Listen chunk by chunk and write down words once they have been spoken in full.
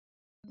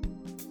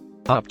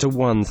Up to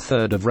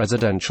one-third of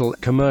residential,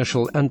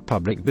 commercial, and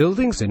public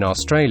buildings in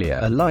Australia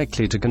are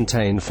likely to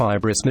contain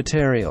fibrous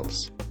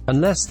materials.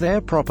 Unless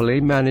they're properly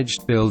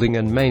managed, building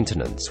and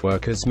maintenance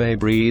workers may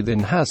breathe in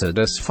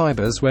hazardous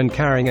fibers when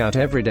carrying out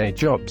everyday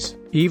jobs.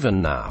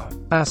 Even now,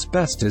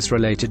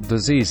 asbestos-related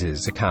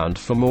diseases account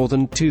for more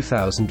than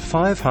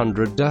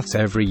 2,500 deaths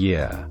every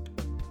year.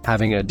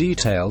 Having a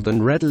detailed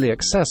and readily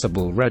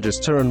accessible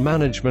register and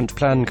management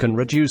plan can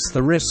reduce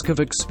the risk of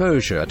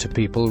exposure to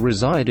people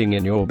residing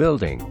in your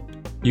building.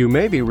 You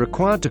may be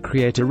required to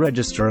create a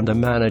register and a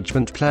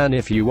management plan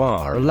if you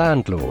are a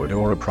landlord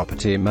or a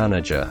property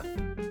manager.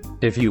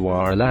 If you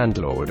are a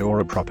landlord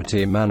or a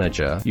property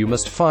manager, you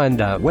must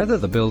find out whether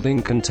the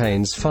building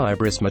contains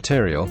fibrous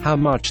material, how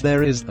much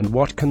there is, and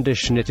what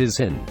condition it is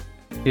in.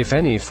 If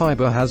any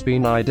fiber has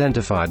been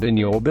identified in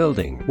your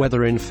building,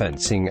 whether in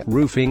fencing,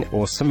 roofing,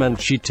 or cement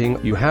sheeting,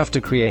 you have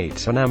to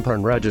create an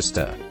AMPAN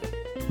register.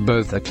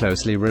 Both are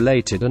closely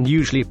related and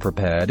usually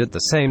prepared at the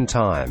same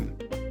time.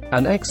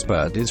 An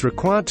expert is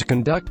required to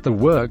conduct the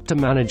work to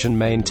manage and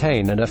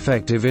maintain an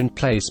effective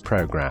in-place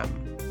program.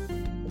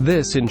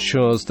 This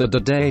ensures that the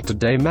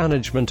day-to-day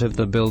management of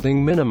the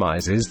building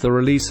minimizes the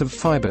release of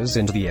fibers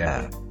into the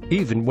air,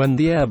 even when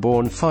the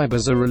airborne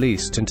fibers are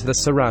released into the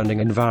surrounding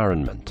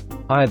environment,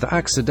 either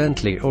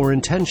accidentally or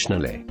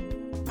intentionally.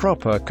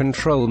 Proper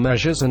control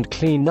measures and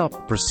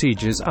clean-up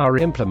procedures are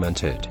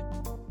implemented.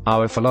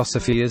 Our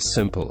philosophy is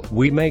simple: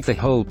 we make the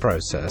whole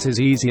process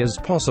as easy as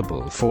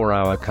possible for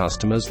our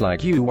customers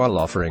like you while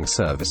offering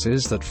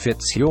services that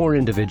fits your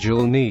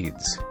individual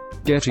needs.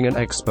 Getting an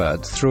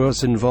expert through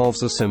us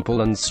involves a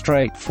simple and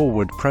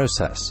straightforward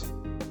process.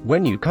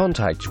 When you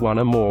contact one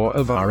or more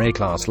of our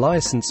A-class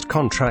licensed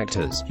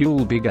contractors,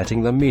 you'll be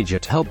getting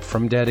immediate help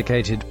from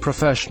dedicated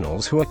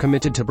professionals who are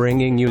committed to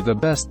bringing you the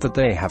best that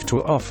they have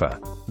to offer.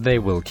 They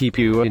will keep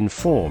you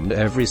informed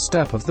every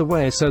step of the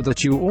way so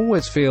that you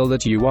always feel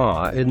that you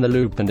are in the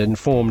loop and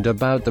informed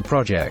about the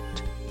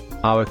project.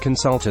 Our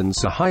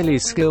consultants are highly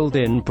skilled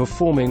in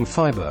performing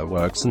fiber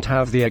works and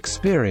have the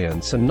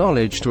experience and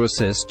knowledge to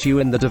assist you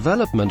in the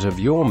development of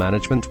your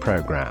management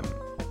program.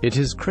 It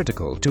is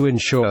critical to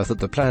ensure that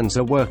the plans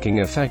are working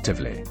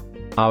effectively.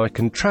 Our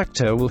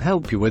contractor will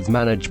help you with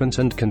management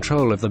and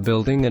control of the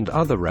building and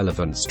other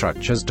relevant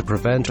structures to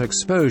prevent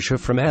exposure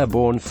from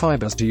airborne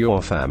fibers to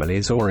your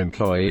families or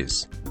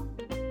employees.